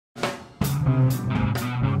Which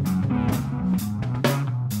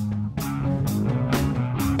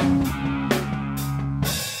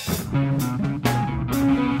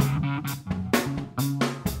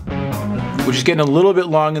is getting a little bit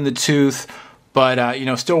long in the tooth, but you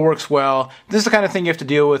know, still works well. This is the kind of thing you have to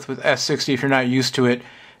deal with S60 if you're not used to it.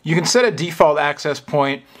 You can set a default access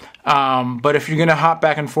point, but if you're going to hop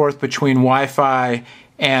back and forth between Wi-Fi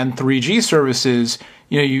and 3G services,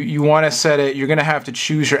 you know, you want to set it. You're going to have to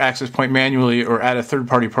choose your access point manually or add a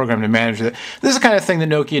third-party program to manage it. This is the kind of thing that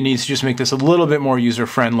Nokia needs to just make this a little bit more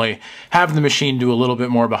user-friendly. Have the machine do a little bit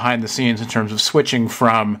more behind the scenes in terms of switching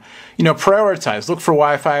from, you know, prioritize. Look for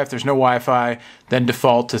Wi-Fi. If there's no Wi-Fi, then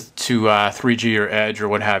default to 3G or Edge or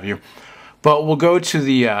what have you. But we'll go to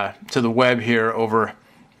the web here over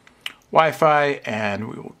Wi-Fi, and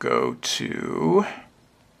we will go to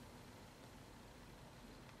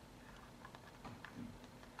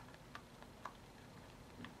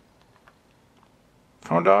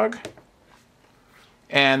Phone Dog,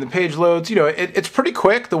 and the page loads. You know, it's pretty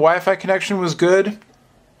quick. The Wi-Fi connection was good.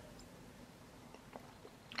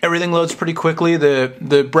 Everything loads pretty quickly.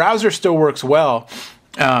 The browser still works well.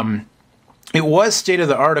 It was state of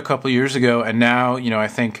the art a couple years ago, and now, you know, I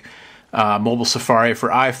think Mobile Safari for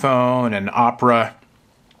iPhone and Opera,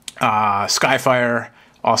 Skyfire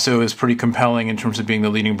also is pretty compelling in terms of being the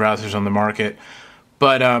leading browsers on the market.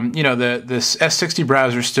 But you know, this S60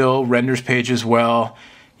 browser still renders pages well.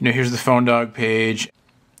 You know, here's the Phone Dog page,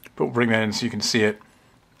 but we'll bring that in so you can see it.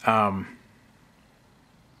 There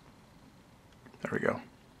we go.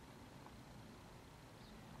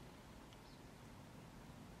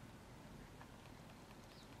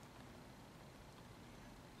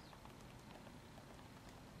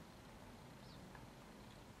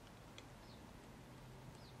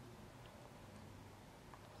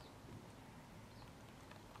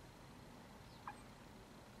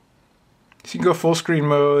 So you can go full screen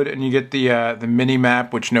mode, and you get the mini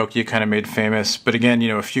map, which Nokia kind of made famous, but again, you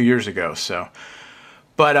know, a few years ago. So,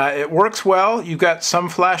 but it works well. You've got some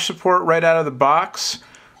flash support right out of the box,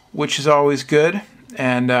 which is always good.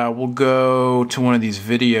 And we'll go to one of these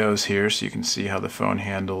videos here, so you can see how the phone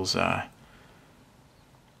handles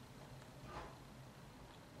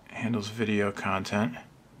video content.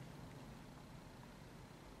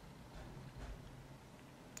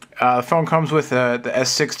 The phone comes with the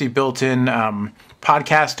S60 built-in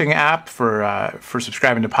podcasting app for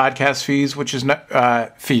subscribing to podcast feeds, which is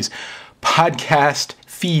podcast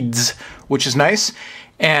feeds, which is nice.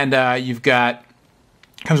 And you've got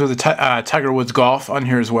comes with a Tiger Woods Golf on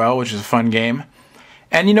here as well, which is a fun game.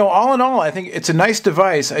 And you know, all in all, I think it's a nice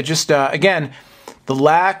device. I just again, the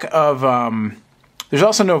lack of there's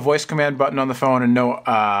also no voice command button on the phone and no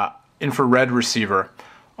infrared receiver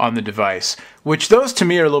on the device, which those to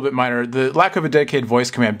me are a little bit minor. The lack of a dedicated voice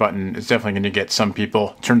command button is definitely going to get some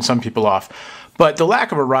people, turn some people off. But the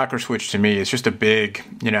lack of a rocker switch to me is just a big,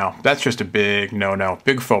 you know, that's just a big no-no,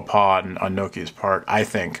 big faux pas on Nokia's part, I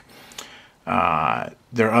think.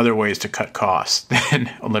 There are other ways to cut costs than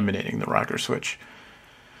eliminating the rocker switch.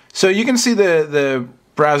 So you can see the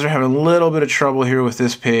browser having a little bit of trouble here with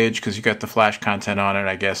this page because you got the flash content on it,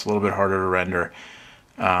 I guess, a little bit harder to render.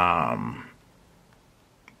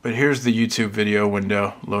 But here's the YouTube video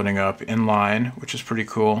window loading up inline, which is pretty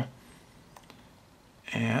cool.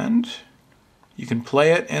 And you can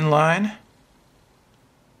play it inline.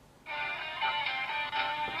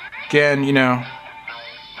 Again, you know,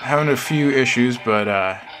 having a few issues, but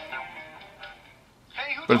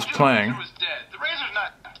it's playing. The Razor's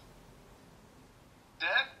not dead.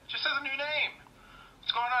 Just has a new name.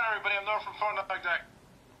 What's going on, everybody? I'm Noah from Phone Dog.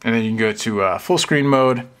 And then you can go to full screen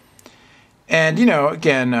mode. And, you know,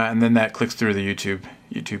 again, and then that clicks through the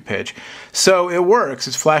YouTube page. So it works.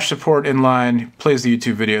 It's flash support inline, plays the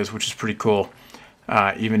YouTube videos, which is pretty cool.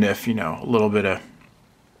 Even if, you know, a little bit of,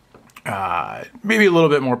 maybe a little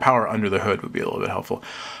bit more power under the hood would be a little bit helpful.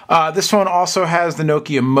 This phone also has the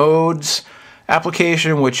Nokia Modes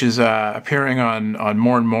application, which is appearing on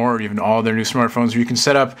more and more, or even all their new smartphones, where you can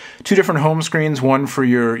set up two different home screens, one for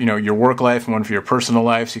your, you know, your work life and one for your personal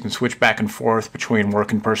life, so you can switch back and forth between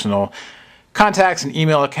work and personal contacts and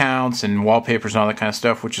email accounts and wallpapers and all that kind of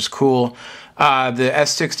stuff, which is cool. The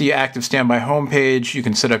S60 active standby homepage, you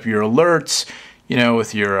can set up your alerts, you know,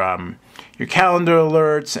 with your calendar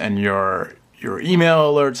alerts and your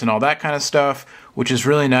email alerts and all that kind of stuff, which is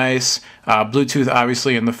really nice. Bluetooth,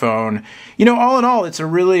 obviously, in the phone. You know, all in all, it's a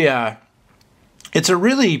really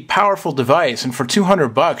powerful device, and for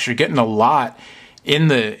 $200, you're getting a lot in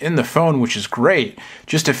the phone, which is great.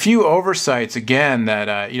 Just a few oversights again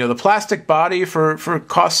that you know, the plastic body for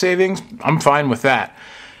cost savings, I'm fine with that.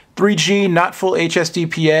 3G, not full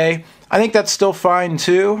HSDPA. I think that's still fine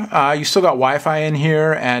too. You still got Wi-Fi in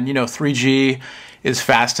here, and 3G is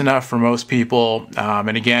fast enough for most people.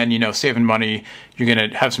 And again, saving money, you're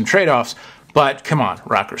gonna have some trade-offs, but come on,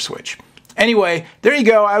 rock or switch. Anyway, there you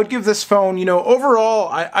go. I would give this phone, overall,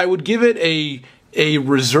 I would give it a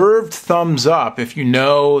reserved thumbs up if you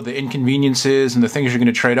know the inconveniences and the things you're going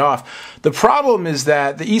to trade off. The problem is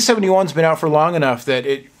that the E71's been out for long enough that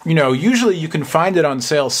it, usually you can find it on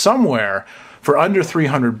sale somewhere for under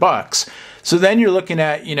 300 bucks. So then you're looking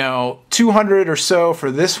at, 200 or so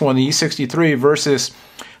for this one, the E63, versus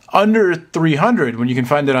under 300 when you can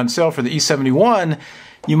find it on sale for the E71.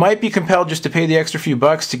 You might be compelled just to pay the extra few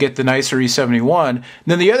bucks to get the nicer E71. And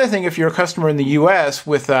then the other thing, if you're a customer in the US,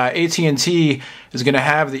 with AT&T is going to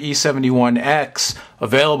have the E71X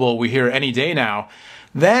available, we hear, any day now,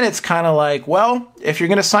 then it's kind of like, well, if you're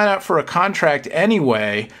going to sign up for a contract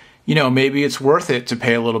anyway, maybe it's worth it to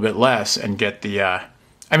pay a little bit less and get the,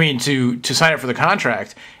 to sign up for the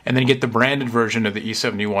contract and then get the branded version of the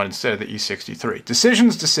E71 instead of the E63.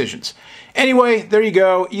 Decisions. Anyway, there you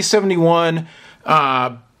go, E71.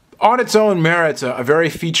 On its own merits, a very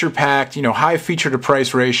feature-packed, high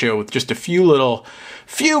feature-to-price ratio with just a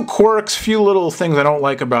few quirks, few little things I don't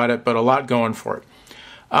like about it, but a lot going for it.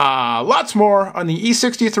 Lots more on the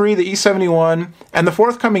E63, the E71, and the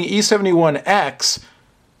forthcoming E71X,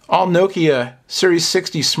 all Nokia Series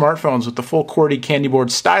 60 smartphones with the full QWERTY candy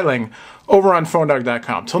board styling over on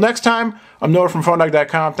PhoneDog.com. Till next time, I'm Noah from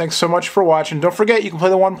PhoneDog.com. Thanks so much for watching. Don't forget, you can play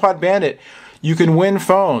the One Pod Bandit. You can win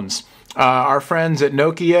phones. Our friends at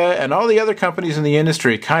Nokia and all the other companies in the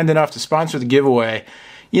industry, kind enough to sponsor the giveaway.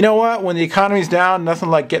 You know what? When the economy's down, nothing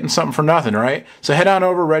like getting something for nothing, right? So head on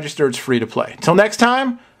over, register, it's free to play. Till next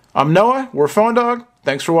time, I'm Noah, we're Phone Dog.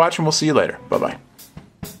 Thanks for watching, we'll see you later. Bye-bye.